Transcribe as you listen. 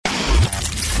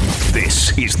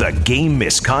This is the Game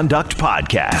Misconduct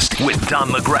Podcast with Don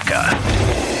LaGreca.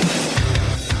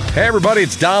 Hey, everybody,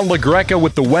 it's Don LaGreca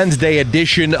with the Wednesday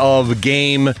edition of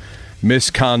Game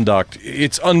Misconduct.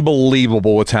 It's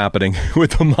unbelievable what's happening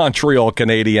with the Montreal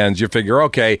Canadiens. You figure,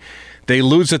 okay, they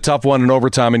lose a tough one in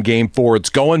overtime in Game 4.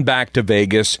 It's going back to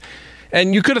Vegas.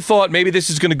 And you could have thought maybe this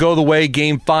is going to go the way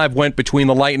Game 5 went between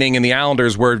the Lightning and the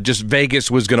Islanders, where just Vegas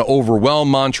was going to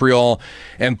overwhelm Montreal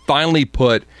and finally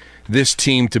put this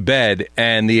team to bed,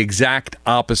 and the exact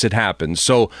opposite happens.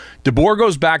 So DeBoer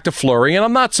goes back to Fleury, and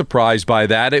I'm not surprised by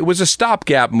that. It was a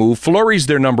stopgap move. Fleury's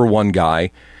their number one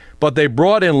guy, but they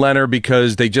brought in Leonard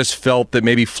because they just felt that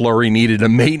maybe Fleury needed a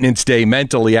maintenance day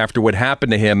mentally after what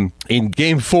happened to him in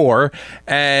Game 4,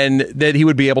 and that he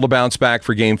would be able to bounce back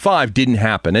for Game 5. Didn't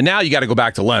happen. And now you got to go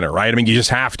back to Leonard, right? I mean, you just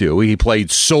have to. He played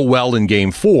so well in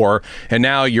Game 4, and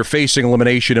now you're facing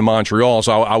elimination in Montreal,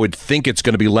 so I would think it's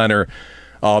going to be Leonard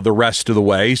the rest of the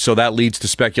way. So that leads to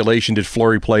speculation. Did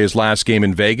Fleury play his last game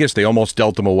in Vegas? They almost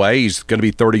dealt him away. He's going to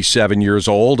be 37 years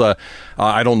old.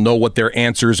 I don't know what their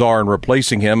answers are in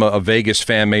replacing him. A Vegas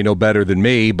fan may know better than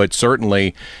me, but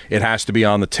certainly it has to be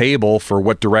on the table for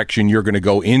what direction you're going to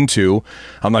go into.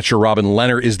 I'm not sure Robin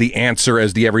Leonard is the answer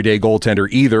as the everyday goaltender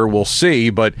either. We'll see.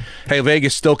 But, hey,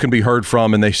 Vegas still can be heard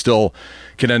from, and they still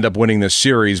can end up winning this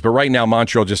series. But right now,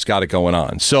 Montreal just got it going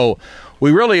on. So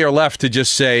we really are left to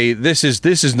just say this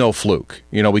is no fluke.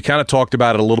 You know, we kind of talked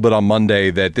about it a little bit on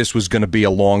Monday that this was going to be a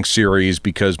long series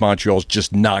because Montreal's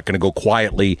just not going to go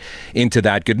quietly into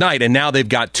that good night. And now they've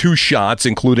got two shots,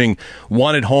 including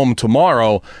one at home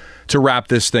tomorrow, to wrap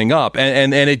this thing up.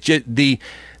 And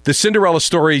the Cinderella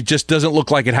story just doesn't look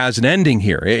like it has an ending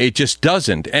here. It just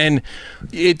doesn't. And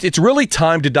it's really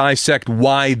time to dissect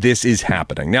why this is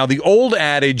happening. Now, the old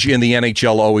adage in the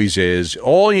NHL always is,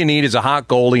 all you need is a hot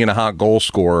goalie and a hot goal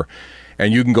scorer,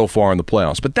 and you can go far in the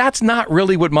playoffs. But that's not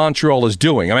really what Montreal is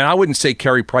doing. I mean, I wouldn't say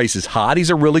Carey Price is hot.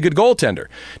 He's a really good goaltender.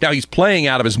 Now, he's playing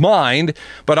out of his mind,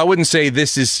 but I wouldn't say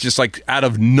this is just like out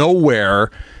of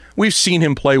nowhere. We've seen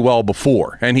him play well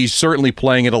before, and he's certainly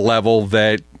playing at a level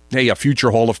that, hey, a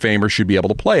future Hall of Famer should be able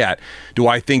to play at. Do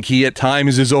I think he at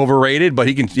times is overrated? But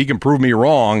he can prove me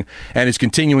wrong, and is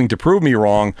continuing to prove me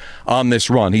wrong on this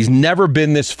run. He's never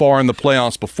been this far in the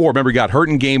playoffs before. Remember, he got hurt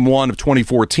in Game 1 of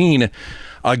 2014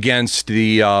 against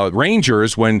the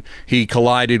Rangers when he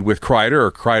collided with Kreider,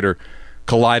 or Kreider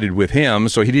collided with him,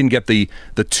 so he didn't get the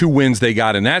two wins they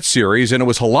got in that series, and it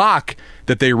was Halak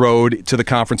that they rode to the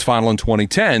conference final in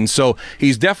 2010. So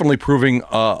he's definitely proving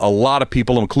a lot of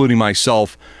people, including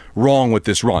myself, wrong with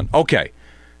this run. Okay,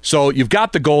 so you've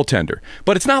got the goaltender,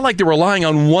 but it's not like they're relying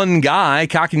on one guy.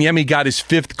 Kotkaniemi got his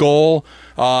fifth goal.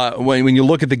 When you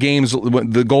look at the games,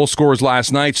 the goal scorers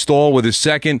last night, Stahl with his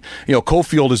second. You know,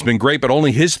 Caulfield has been great, but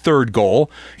only his third goal.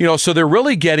 You know, so they're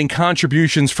really getting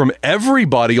contributions from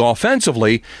everybody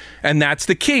offensively, and that's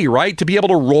the key, right? To be able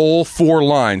to roll four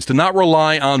lines, to not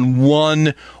rely on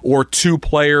one or two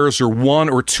players or one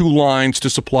or two lines to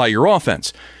supply your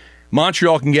offense.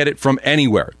 Montreal can get it from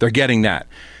anywhere. They're getting that.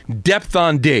 Depth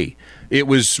on D. It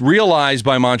was realized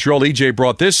by Montreal, EJ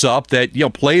brought this up, that, you know,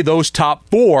 play those top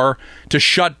four to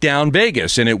shut down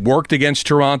Vegas. And it worked against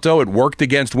Toronto, it worked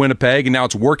against Winnipeg, and now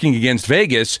it's working against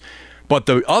Vegas. But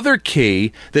the other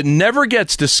key that never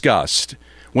gets discussed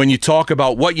when you talk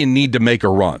about what you need to make a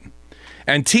run,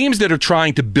 and teams that are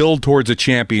trying to build towards a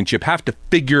championship have to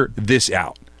figure this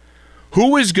out.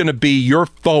 Who is going to be your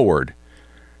forward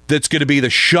that's going to be the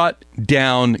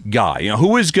shut-down guy? You know,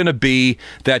 who is going to be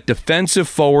that defensive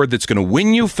forward that's going to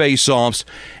win you faceoffs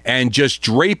and just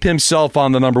drape himself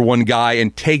on the number one guy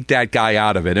and take that guy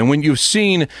out of it? And when you've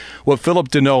seen what Phillip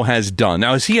Danault has done,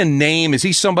 now, is he a name? Is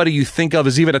he somebody you think of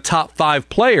as even a top 5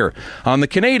 player on the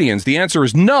Canadiens? The answer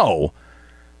is no.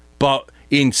 But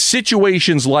in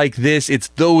situations like this, it's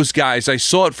those guys. I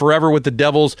saw it forever with the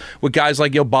Devils, with guys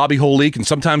like, you know, Bobby Holik, and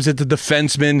sometimes it's the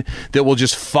defensemen that will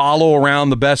just follow around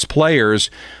the best players.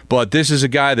 But this is a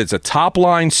guy that's a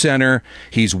top-line center.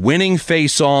 He's winning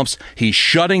faceoffs. He's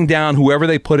shutting down whoever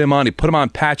they put him on. He put him on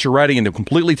Pacioretty, and they're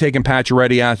completely taking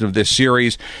Pacioretty out of this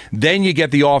series. Then you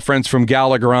get the offense from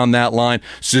Gallagher on that line.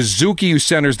 Suzuki, who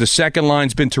centers the second line,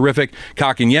 has been terrific.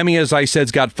 Kotkaniemi, as I said,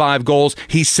 has got 5 goals.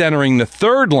 He's centering the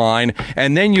third line.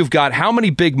 And then you've got how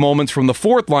many big moments from the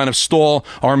fourth line of Stahl,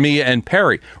 Armia, and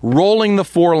Perry. Rolling the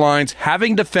four lines,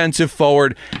 having defensive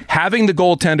forward, having the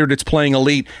goaltender that's playing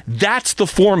elite. That's the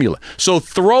formula. So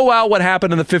throw out what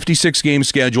happened in the 56-game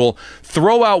schedule.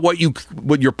 Throw out what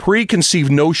your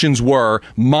preconceived notions were,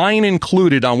 mine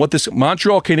included, on what this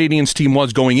Montreal Canadiens team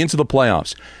was going into the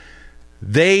playoffs.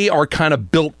 They are kind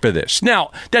of built for this.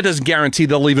 Now, that doesn't guarantee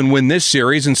they'll even win this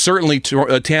series, and certainly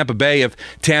Tampa Bay, if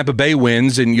Tampa Bay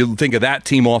wins, and you think of that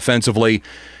team offensively,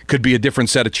 could be a different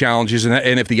set of challenges.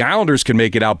 And if the Islanders can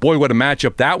make it out, boy, what a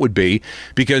matchup that would be,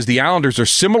 because the Islanders are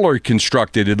similarly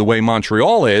constructed in the way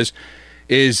Montreal is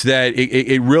that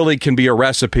it really can be a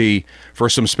recipe for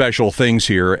some special things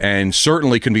here, and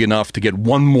certainly can be enough to get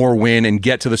one more win and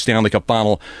get to the Stanley Cup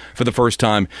final for the first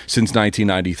time since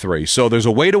 1993. So there's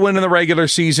a way to win in the regular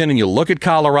season, and you look at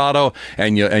Colorado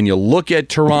and you look at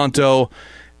Toronto,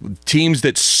 teams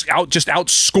that just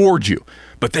outscored you.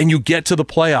 But then you get to the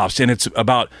playoffs, and it's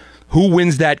about who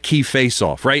wins that key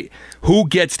faceoff, right? Who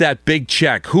gets that big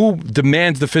check? Who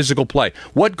demands the physical play?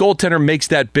 What goaltender makes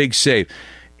that big save?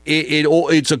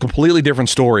 It's a completely different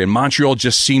story, and Montreal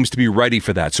just seems to be ready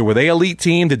for that. So were they an elite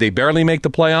team? Did they barely make the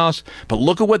playoffs? But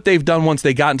look at what they've done once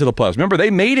they got into the playoffs. Remember,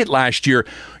 they made it last year,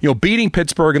 beating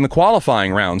Pittsburgh in the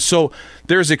qualifying round. So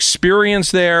there's experience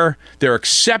there. They're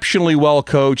exceptionally well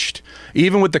coached.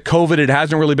 Even with the COVID, it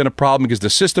hasn't really been a problem because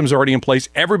the system's already in place.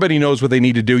 Everybody knows what they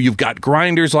need to do. You've got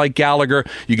grinders like Gallagher.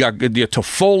 You got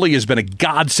Toffoli has been a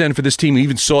godsend for this team. We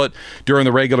even saw it during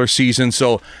the regular season.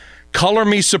 So color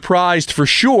me surprised for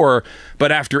sure,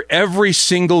 but after every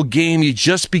single game, you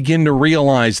just begin to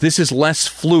realize this is less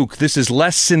fluke, this is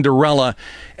less Cinderella,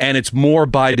 and it's more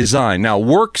by design. Now,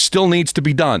 work still needs to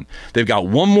be done. They've got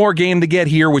one more game to get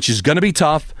here, which is going to be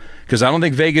tough, because I don't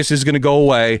think Vegas is going to go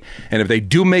away. And if they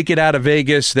do make it out of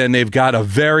Vegas, then they've got a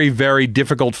very, very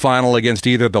difficult final against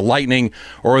either the Lightning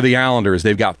or the Islanders.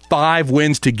 They've got 5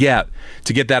 wins to get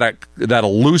that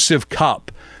elusive cup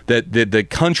that the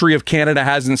country of Canada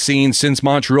hasn't seen since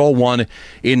Montreal won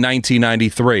in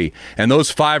 1993. And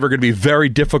those 5 are going to be very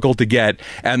difficult to get.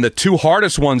 And the 2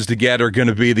 hardest ones to get are going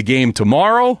to be the game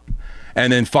tomorrow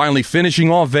and then finally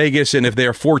finishing off Vegas, and if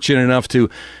they're fortunate enough to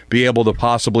be able to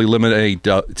possibly eliminate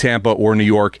Tampa or New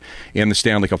York in the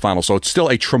Stanley Cup Final. So it's still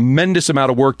a tremendous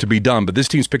amount of work to be done, but this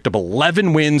team's picked up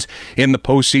 11 wins in the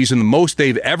postseason, the most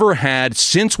they've ever had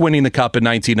since winning the Cup in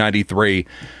 1993.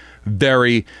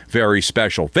 Very, very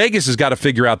special. Vegas has got to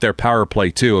figure out their power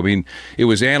play, too. I mean, it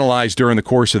was analyzed during the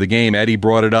course of the game. Eddie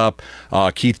brought it up.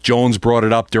 Keith Jones brought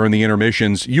it up during the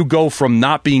intermissions. You go from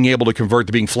not being able to convert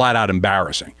to being flat out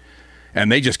embarrassing.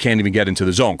 And they just can't even get into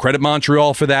the zone. Credit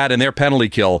Montreal for that and their penalty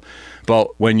kill.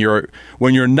 But when you're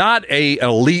not an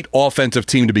elite offensive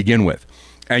team to begin with,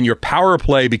 and your power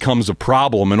play becomes a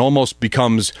problem and almost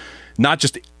becomes not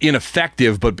just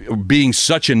ineffective, but being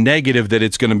such a negative that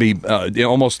it's going to be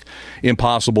almost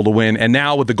impossible to win. And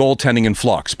now with the goaltending in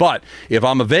flux. But if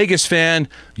I'm a Vegas fan,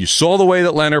 you saw the way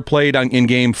that Leonard played in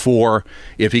Game 4.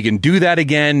 If he can do that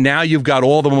again, now you've got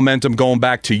all the momentum going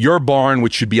back to your barn,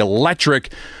 which should be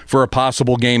electric for a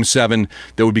possible Game 7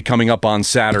 that would be coming up on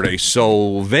Saturday.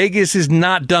 So Vegas is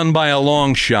not done by a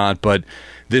long shot, but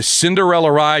this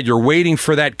Cinderella ride, you're waiting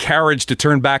for that carriage to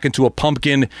turn back into a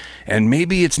pumpkin, and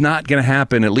maybe it's not going to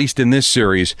happen, at least in this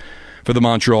series, for the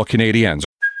Montreal Canadiens.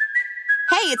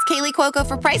 Hey, it's Kaylee Cuoco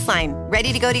for Priceline.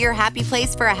 Ready to go to your happy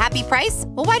place for a happy price?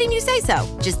 Well, why didn't you say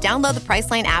so? Just download the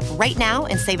Priceline app right now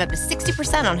and save up to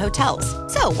 60% on hotels.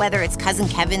 So whether it's Cousin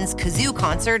Kevin's Kazoo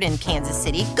Concert in Kansas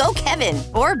City, go Kevin,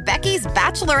 or Becky's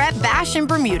Bachelorette Bash in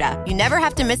Bermuda, you never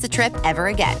have to miss a trip ever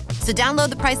again. So download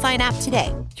the Priceline app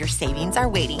today. Your savings are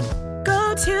waiting.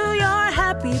 Go to your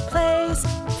happy place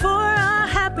for a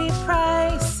happy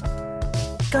price.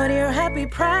 Go to your happy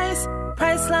price,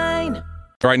 Priceline.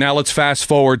 All right, now let's fast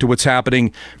forward to what's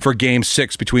happening for Game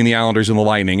 6 between the Islanders and the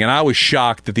Lightning. And I was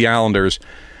shocked that the Islanders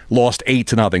lost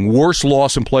 8-0. Worst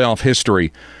loss in playoff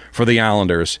history for the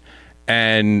Islanders.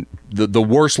 And the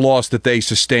worst loss that they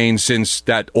sustained since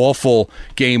that awful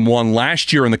Game 1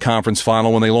 last year in the conference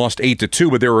final when they lost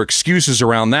 8-2. But there were excuses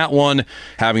around that one,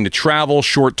 having to travel,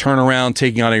 short turnaround,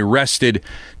 taking on a rested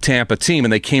Tampa team.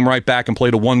 And they came right back and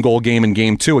played a 1-goal game in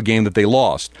Game 2, a game that they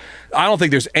lost. I don't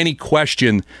think there's any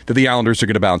question that the Islanders are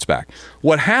going to bounce back.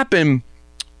 What happened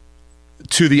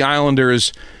to the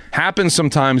Islanders happens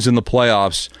sometimes in the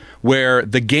playoffs where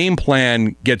the game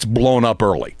plan gets blown up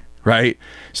early. Right?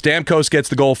 Stamkos gets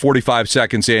the goal 45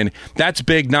 seconds in. That's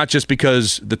big, not just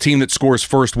because the team that scores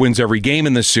first wins every game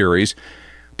in this series,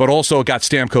 but also it got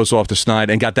Stamkos off the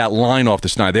snide and got that line off the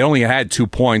snide. They only had 2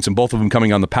 points, and both of them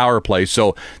coming on the power play,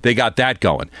 so they got that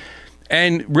going.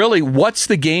 And really, what's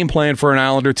the game plan for an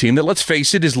Islander team that, let's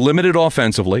face it, is limited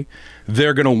offensively?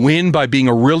 They're going to win by being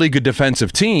a really good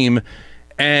defensive team,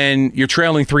 and you're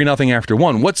trailing 3-0 after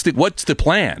 1. What's the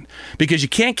plan? Because you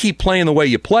can't keep playing the way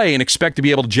you play and expect to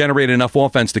be able to generate enough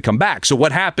offense to come back. So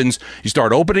what happens? You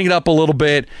start opening it up a little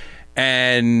bit,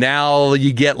 And now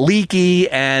you get leaky,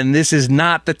 and this is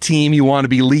not the team you want to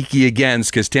be leaky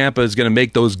against because Tampa is going to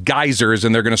make those geysers,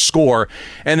 and they're going to score,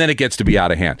 and then it gets to be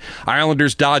out of hand.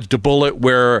 Islanders dodged a bullet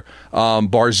where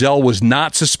Barzal was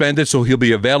not suspended, so he'll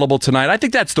be available tonight. I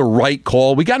think that's the right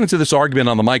call. We got into this argument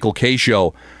on the Michael Kay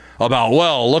show about,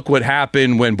 well, look what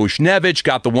happened when Buchnevich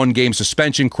got the one-game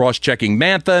suspension, cross-checking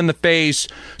Mantha in the face,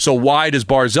 so why does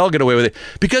Barzal get away with it?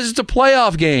 Because it's a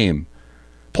playoff game.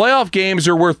 Playoff games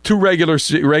are worth 2 regular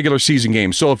season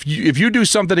games. So if you do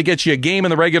something to get you a game in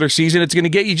the regular season, it's going to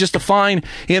get you just a fine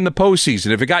in the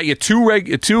postseason. If it got you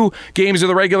 2 games in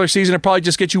the regular season, it probably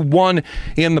just gets you 1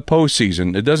 in the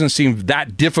postseason. It doesn't seem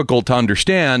that difficult to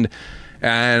understand,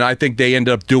 and I think they end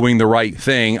up doing the right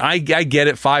thing. I get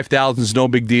it. 5,000 is no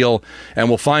big deal, and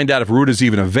we'll find out if Ruda's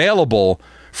even available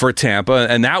for Tampa,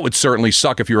 and that would certainly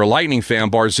suck if you're a Lightning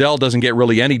fan. Barzal doesn't get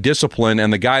really any discipline,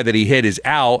 and the guy that he hit is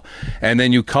out, and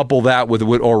then you couple that with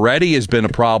what already has been a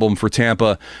problem for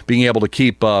Tampa being able to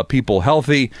keep people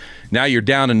healthy. Now you're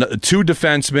down to 2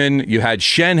 defensemen. You had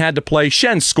Schenn had to play.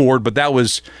 Schenn scored, but that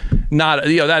was not,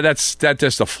 that's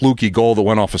just a fluky goal that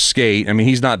went off a skate. I mean,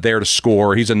 he's not there to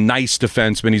score. He's a nice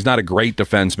defenseman. He's not a great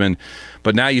defenseman.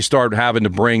 But now you start having to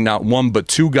bring not 1 but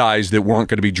 2 guys that weren't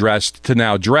going to be dressed to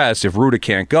now dress if Ruda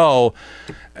can't go.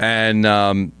 And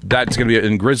that's going to be,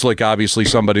 and Grzelcyk, obviously,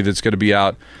 somebody that's going to be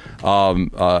out.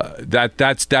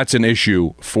 That's an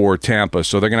issue for Tampa.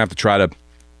 So they're going to have to try to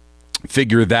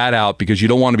figure that out because you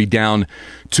don't want to be down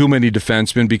too many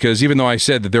defensemen, because even though I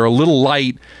said that they're a little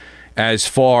light as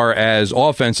far as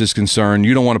offense is concerned,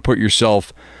 you don't want to put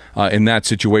yourself in that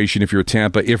situation if you're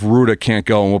Tampa, if Ruda can't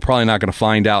go. And we're probably not going to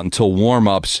find out until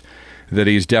warm-ups that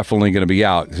he's definitely going to be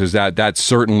out, because that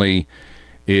certainly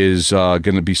is going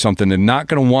to be something they're not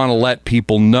going to want to let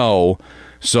people know.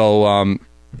 So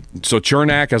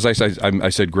Cernak, as I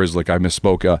said Grzelcyk, I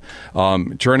misspoke.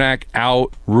 Cernak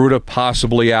out, Ruda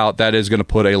possibly out. That is going to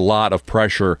put a lot of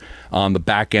pressure on the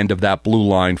back end of that blue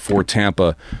line for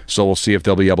Tampa. So we'll see if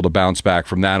they'll be able to bounce back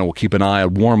from that, and we'll keep an eye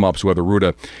on warm-ups whether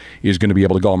Ruda is going to be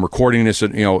able to go. I'm recording this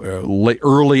at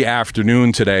early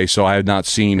afternoon today, so I have not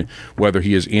seen whether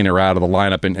he is in or out of the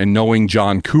lineup. And knowing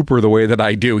John Cooper the way that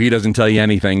I do, he doesn't tell you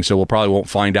anything, so we'll probably won't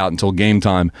find out until game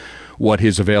time what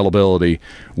his availability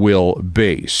will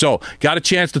be. So, got a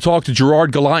chance to talk to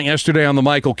Gerard Gallant yesterday on the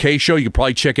Michael Kay show. You can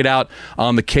probably check it out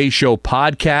on the Kay Show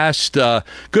podcast.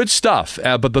 Good stuff.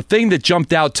 But the thing that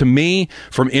jumped out to me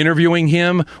from interviewing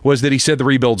him was that he said the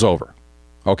rebuild's over.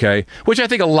 Okay? Which I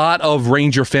think a lot of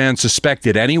Ranger fans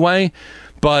suspected anyway.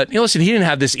 But, listen, he didn't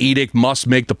have this edict, must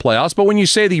make the playoffs. But when you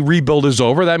say the rebuild is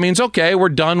over, that means, okay, we're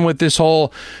done with this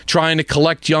whole trying to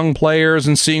collect young players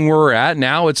and seeing where we're at.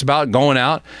 Now it's about going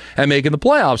out and making the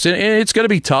playoffs. And it's going to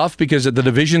be tough because the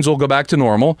divisions will go back to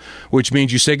normal, which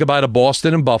means you say goodbye to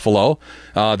Boston and Buffalo.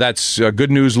 That's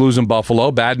good news losing Buffalo.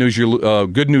 Bad news,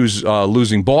 good news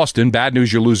losing Boston. Bad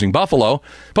news, you're losing Buffalo.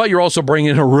 But you're also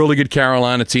bringing in a really good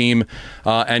Carolina team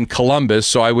and Columbus.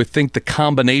 So I would think the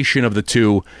combination of the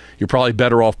two, you're probably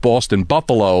better off Boston,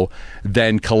 Buffalo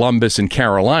than Columbus and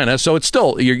Carolina. So it's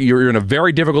still, you're in a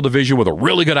very difficult division with a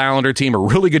really good Islander team, a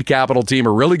really good Capital team,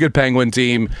 a really good Penguin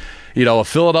team, a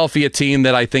Philadelphia team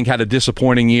that I think had a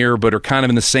disappointing year, but are kind of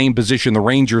in the same position the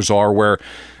Rangers are, where,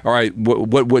 all right,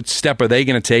 what step are they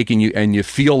going to take? And you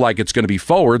feel like it's going to be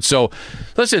forward. So,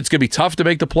 listen, it's going to be tough to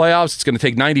make the playoffs. It's going to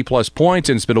take 90-plus points,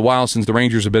 and it's been a while since the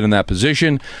Rangers have been in that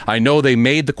position. I know they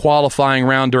made the qualifying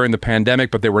round during the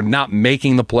pandemic, but they were not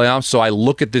making the playoffs. So I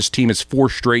look at this team as 4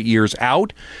 straight years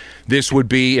out. This would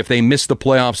be, if they missed the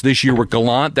playoffs this year with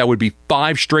Gallant, that would be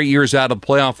 5 straight years out of the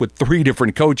playoff with 3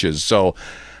 different coaches. So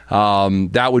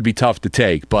that would be tough to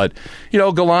take. But,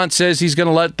 Gallant says he's going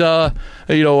to let,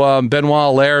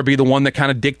 Benoit Allaire be the one that kind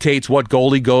of dictates what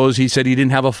goalie goes. He said he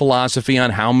didn't have a philosophy on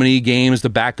how many games the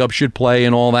backup should play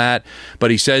and all that.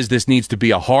 But he says this needs to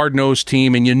be a hard-nosed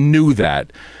team, and you knew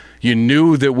that. You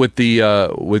knew that with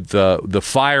the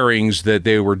firings that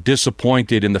they were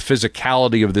disappointed in the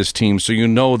physicality of this team. So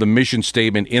the mission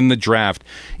statement in the draft,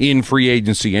 in free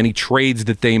agency, any trades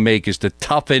that they make is to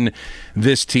toughen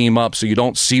this team up, so you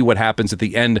don't see what happens at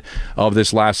the end of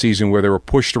this last season where they were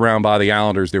pushed around by the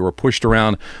Islanders, they were pushed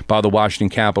around by the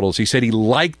Washington Capitals. He said he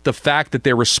liked the fact that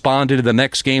they responded to the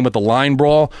next game with the line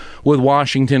brawl with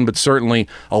Washington, but certainly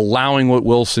allowing what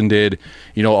Wilson did,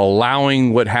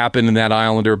 allowing what happened in that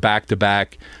Islander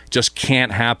back-to-back just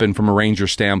can't happen from a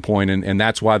Rangers standpoint, and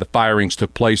that's why the firings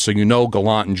took place. So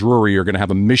Gallant and Drury are going to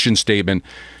have a mission statement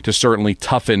to certainly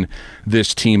toughen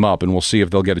this team up, and we'll see if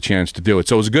they'll get a chance to do it.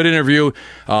 So it was a good interview.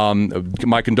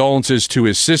 My condolences to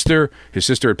his sister. His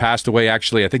sister had passed away,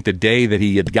 actually, I think the day that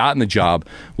he had gotten the job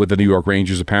with the New York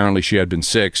Rangers. Apparently she had been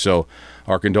sick, so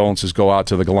our condolences go out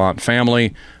to the Gallant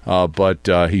family,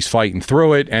 but he's fighting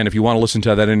through it. And if you want to listen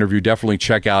to that interview, definitely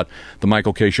check out the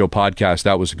Michael Kay Show podcast.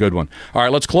 That was a good one. All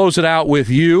right, let's close it out with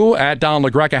you at Don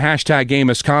LaGreca, hashtag game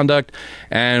misconduct.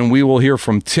 And we will hear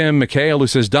from Tim McHale, who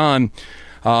says, Don,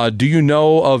 do you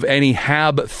know of any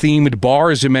Hab-themed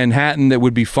bars in Manhattan that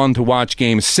would be fun to watch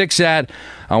Game 6 at?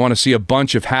 I want to see a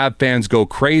bunch of Hab fans go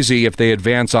crazy if they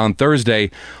advance on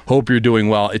Thursday. Hope you're doing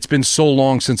well. It's been so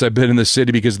long since I've been in the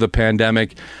city because of the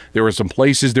pandemic. There were some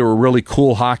places, there were really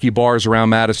cool hockey bars around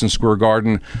Madison Square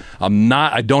Garden.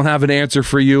 I don't have an answer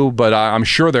for you, but I'm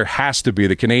sure there has to be.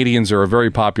 The Canadians are a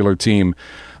very popular team.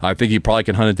 I think you probably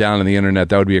can hunt it down on the internet.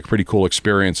 That would be a pretty cool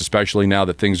experience, especially now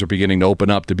that things are beginning to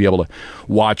open up, to be able to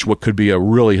watch what could be a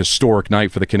really historic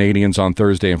night for the Canadians on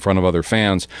Thursday in front of other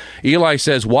fans. Eli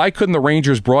says, why couldn't the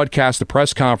Rangers broadcast the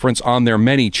press conference on their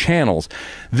many channels?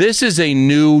 This is a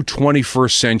new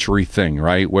 21st century thing,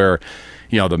 right? Where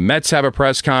the Mets have a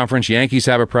press conference, Yankees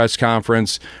have a press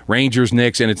conference, Rangers,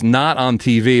 Knicks, and it's not on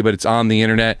TV, but it's on the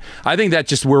internet. I think that's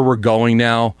just where we're going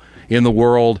now in the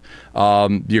world.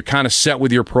 You're kind of set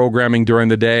with your programming during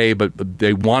the day, but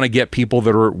they want to get people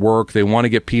that are at work. They want to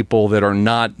get people that are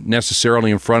not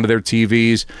necessarily in front of their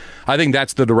TVs. I think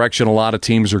that's the direction a lot of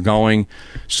teams are going.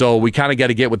 So we kind of got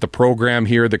to get with the program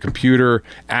here. The computer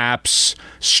apps,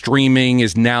 streaming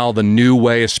is now the new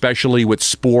way, especially with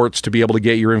sports, to be able to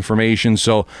get your information.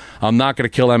 So I'm not going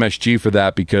to kill MSG for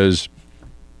that, because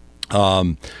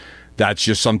that's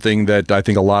just something that I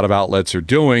think a lot of outlets are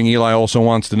doing. Eli also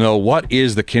wants to know, what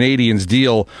is the Canadians'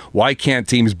 deal? Why can't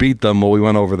teams beat them? Well, we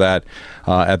went over that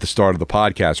at the start of the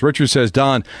podcast. Richard says,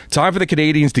 Don, time for the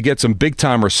Canadians to get some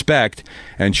big-time respect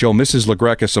and show Mrs.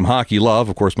 LaGreca some hockey love.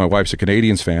 Of course, my wife's a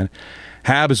Canadians fan.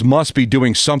 Habs must be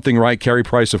doing something right. Carey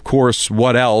Price, of course.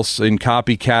 What else? In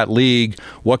copycat league,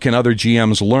 what can other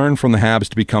GMs learn from the Habs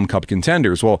to become cup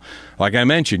contenders? Well, like I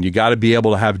mentioned, you got to be able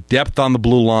to have depth on the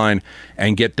blue line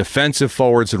and get defensive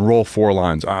forwards and roll four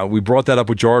lines. We brought that up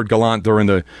with Gerard Gallant during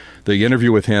the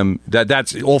interview with him.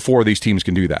 That's all four of these teams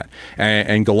can do that.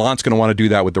 And Gallant's going to want to do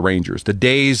that with the Rangers. The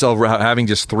days of having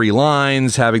just three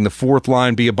lines, having the fourth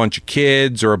line be a bunch of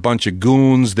kids or a bunch of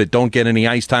goons that don't get any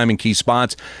ice time in key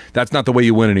spots, that's not the way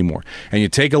you win anymore. And you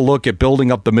take a look at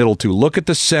building up the middle too. Look at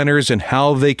the centers and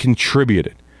how they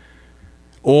contributed.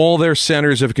 All their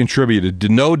centers have contributed.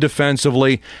 Deneau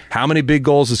defensively. How many big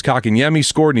goals has Kotkaniemi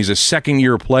scored? And he's a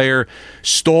second-year player.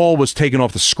 Stahl was taken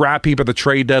off the scrap heap at the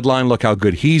trade deadline. Look how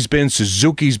good he's been.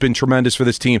 Suzuki's been tremendous for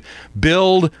this team.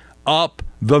 Build up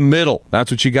the middle. That's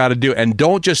what you got to do. And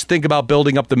don't just think about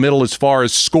building up the middle as far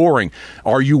as scoring.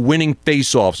 Are you winning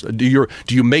faceoffs?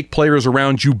 Do you make players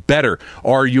around you better?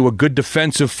 Are you a good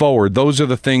defensive forward? Those are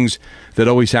the things that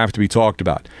always have to be talked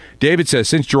about. David says,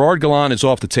 since Gerard Gallant is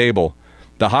off the table,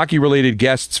 the hockey-related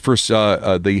guests for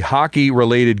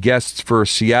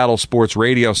Seattle Sports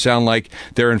Radio sound like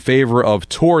they're in favor of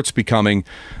Torts becoming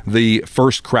the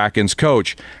first Kraken's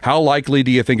coach. How likely do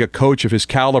you think a coach of his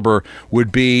caliber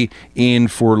would be in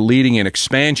for leading an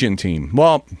expansion team?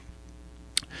 Well,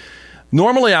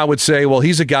 normally I would say, well,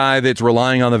 he's a guy that's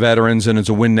relying on the veterans and is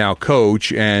a win-now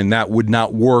coach, and that would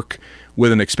not work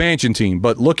with an expansion team.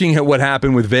 But looking at what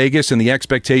happened with Vegas and the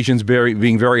expectations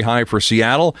being very high for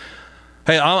Seattle,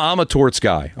 hey, I'm a Torts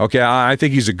guy, okay? I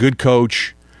think he's a good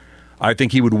coach. I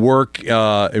think he would work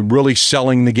really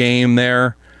selling the game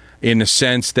there in the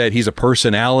sense that he's a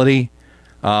personality.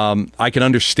 I can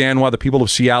understand why the people of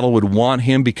Seattle would want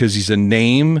him because he's a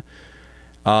name.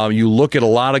 You look at a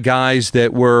lot of guys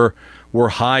that were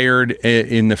hired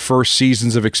in the first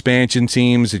seasons of expansion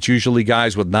teams. It's usually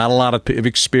guys with not a lot of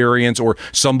experience or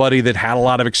somebody that had a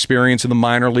lot of experience in the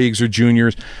minor leagues or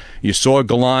juniors. You saw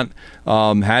Gallant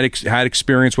had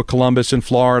experience with Columbus in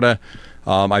Florida.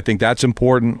 I think that's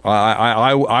important.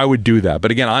 I would do that.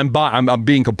 But again, I'm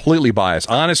being completely biased,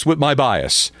 honest with my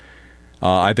bias.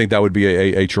 I think that would be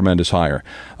a tremendous hire.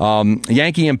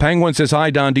 Yankee and Penguin says,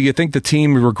 hi, Don. Do you think the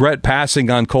team regret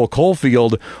passing on Cole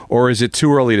Caulfield, or is it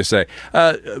too early to say?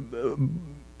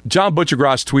 John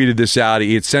Butchergross tweeted this out.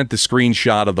 He had sent the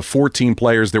screenshot of the 14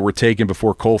 players that were taken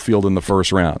before Caulfield in the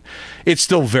first round. It's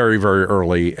still very, very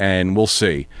early, and we'll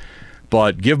see.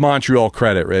 But give Montreal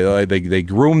credit. Right? They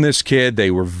groomed this kid.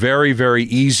 They were very, very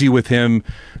easy with him,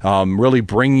 really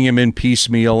bringing him in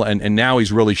piecemeal, and now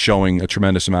he's really showing a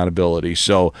tremendous amount of ability.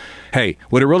 So, hey,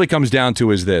 what it really comes down to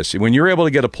is this. When you're able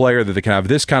to get a player that can have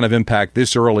this kind of impact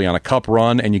this early on a cup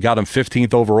run, and you got him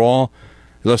 15th overall,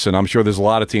 listen, I'm sure there's a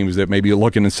lot of teams that may be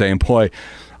looking and saying, boy,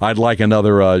 I'd like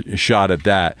another shot at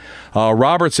that.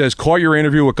 Robert says, caught your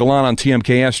interview with Gallant on TMK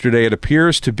yesterday. It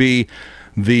appears to be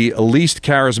the least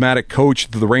charismatic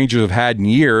coach that the Rangers have had in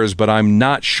years, but I'm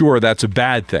not sure that's a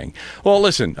bad thing. Well,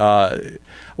 listen,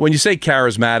 when you say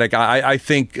charismatic, I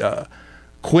think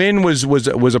Quinn was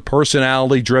a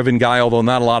personality-driven guy, although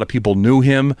not a lot of people knew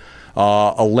him.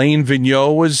 Alain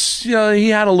Vigneault was, he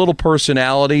had a little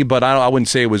personality, but I wouldn't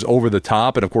say it was over the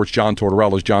top. And, of course, John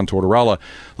Tortorella's John Tortorella,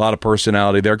 a lot of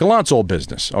personality there. Gallant's all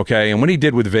business, okay? And what he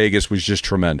did with Vegas was just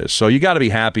tremendous. So you got to be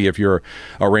happy if you're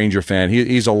a Ranger fan.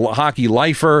 He's a hockey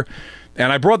lifer.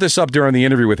 And I brought this up during the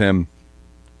interview with him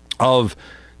of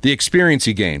the experience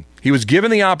he gained. He was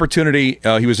given the opportunity.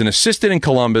 He was an assistant in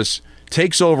Columbus,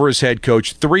 takes over as head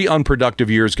coach, 3 unproductive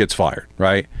years, gets fired,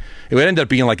 right? It would end up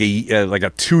being like a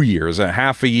 2 years, a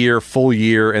half a year, full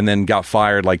year, and then got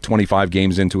fired like 25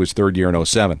 games into his third year in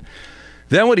 2007.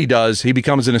 Then what he does, he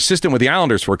becomes an assistant with the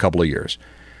Islanders for a couple of years.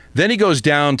 Then he goes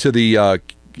down to the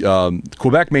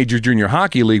Quebec Major Junior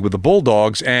Hockey League with the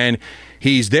Bulldogs, and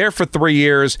he's there for 3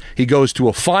 years. He goes to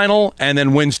a final and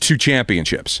then wins 2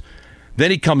 championships.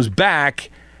 Then he comes back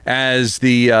as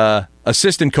the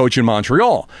assistant coach in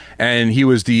Montreal, and he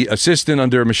was the assistant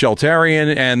under Michel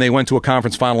Therrien, and they went to a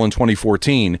conference final in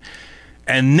 2014.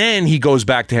 And then he goes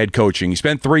back to head coaching. He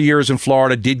spent 3 years in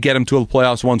Florida, did get him to the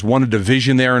playoffs once, won a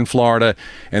division there in Florida,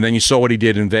 and then you saw what he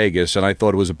did in Vegas, and I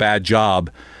thought it was a bad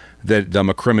job that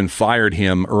McCrimmon fired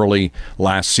him early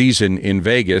last season in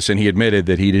Vegas, and he admitted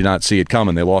that he did not see it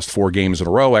coming. They lost 4 games in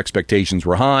a row, expectations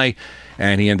were high,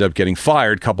 and he ended up getting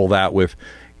fired. Couple that with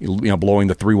blowing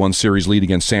the 3-1 series lead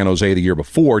against San Jose the year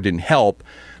before didn't help.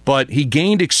 But he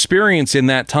gained experience in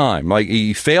that time. Like,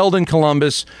 he failed in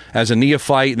Columbus as a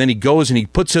neophyte, and then he goes and he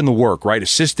puts in the work, right?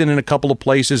 Assistant in a couple of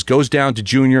places, goes down to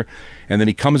junior, and then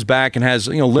he comes back and has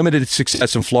limited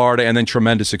success in Florida and then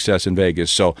tremendous success in Vegas.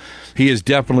 So he has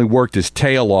definitely worked his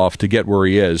tail off to get where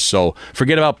he is. So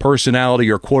forget about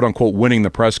personality or quote-unquote winning the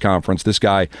press conference. This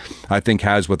guy, I think,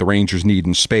 has what the Rangers need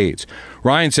in spades.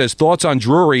 Ryan says, thoughts on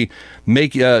Drury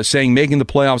saying making the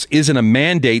playoffs isn't a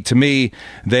mandate. To me,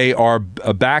 they are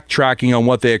backtracking on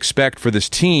what they expect for this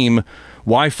team.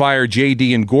 Why fire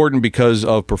JD and Gordon because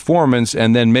of performance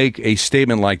and then make a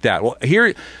statement like that? Well,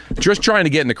 here, just trying to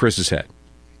get into Chris's head.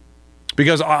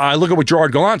 Because I look at what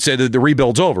Gerard Gallant said, that the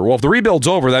rebuild's over. Well, if the rebuild's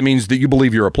over, that means that you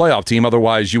believe you're a playoff team.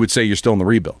 Otherwise, you would say you're still in the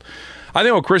rebuild. I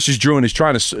think what Chris is doing is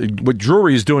what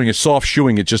Drury is doing is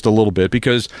soft-shoeing it just a little bit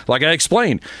because, like I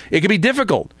explained, it can be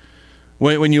difficult.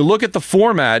 When you look at the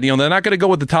format, they're not going to go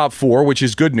with the top 4, which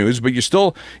is good news, but you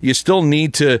still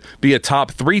need to be a top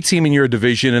 3 team in your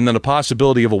division and then a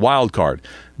possibility of a wild card.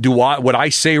 What I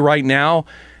say right now,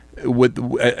 with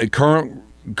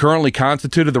currently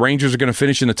constituted, the Rangers are going to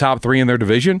finish in the top 3 in their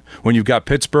division when you've got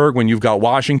Pittsburgh, when you've got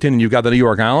Washington, and you've got the New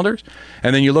York Islanders.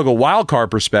 And then you look at wild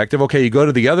card perspective, okay, you go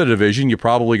to the other division, you're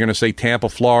probably going to say Tampa,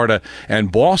 Florida,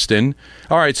 and Boston.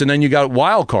 All right, so then you got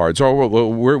wild cards. Or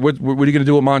what are you going to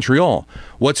do with Montreal?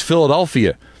 What's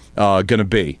Philadelphia going to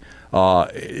be?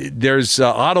 There's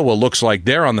Ottawa looks like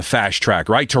they're on the fast track,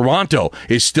 right? Toronto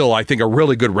is still, I think, a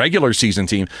really good regular season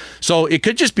team. So it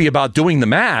could just be about doing the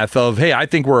math of, hey, I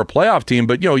think we're a playoff team,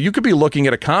 but you could be looking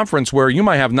at a conference where you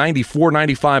might have 94,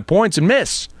 95 points and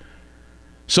miss.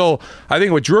 So I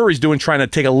think what Drury's doing, trying to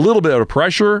take a little bit of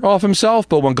pressure off himself,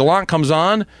 but when Gallant comes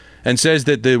on and says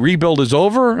that the rebuild is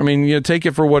over, I mean, take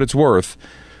it for what it's worth.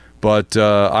 But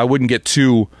I wouldn't get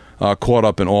too caught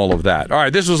up in all of that. All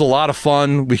right, this was a lot of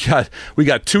fun. We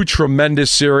got 2 tremendous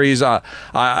series.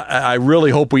 I really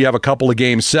hope we have a couple of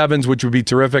Game 7s, which would be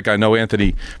terrific. I know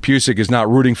Anthony Pusick is not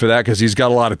rooting for that because he's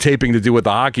got a lot of taping to do with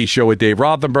the hockey show with Dave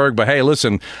Rothenberg. But hey,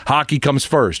 listen, hockey comes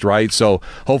first, right? So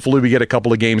hopefully we get a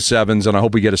couple of Game 7s, and I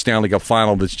hope we get a Stanley Cup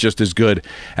final that's just as good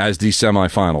as the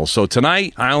semifinals. So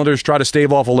tonight, Islanders try to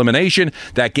stave off elimination.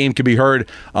 That game can be heard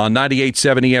on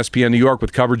 98.7 ESPN New York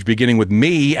with coverage beginning with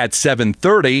me at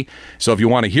 7:30. So if you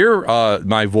want to hear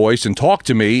my voice and talk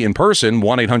to me in person,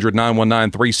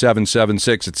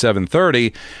 1-800-919-3776 at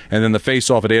 7:30, and then the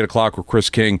face-off at 8 o'clock with Chris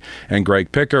King and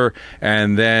Greg Picker,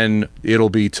 and then it'll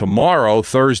be tomorrow,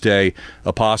 Thursday,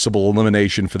 a possible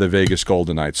elimination for the Vegas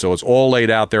Golden Knights. So it's all laid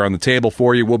out there on the table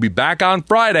for you. We'll be back on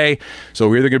Friday, so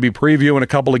we're either going to be previewing a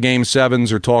couple of Game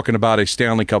 7s or talking about a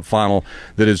Stanley Cup final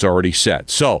that is already set.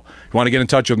 So if you want to get in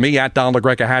touch with me, at Don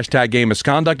LaGreca, hashtag Game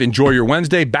Misconduct. Enjoy your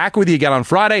Wednesday. Back with you again on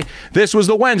Friday. This was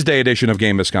the Wednesday edition of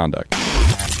Game Misconduct.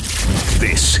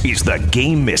 This is the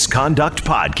Game Misconduct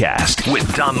Podcast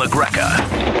with Don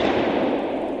LaGreca.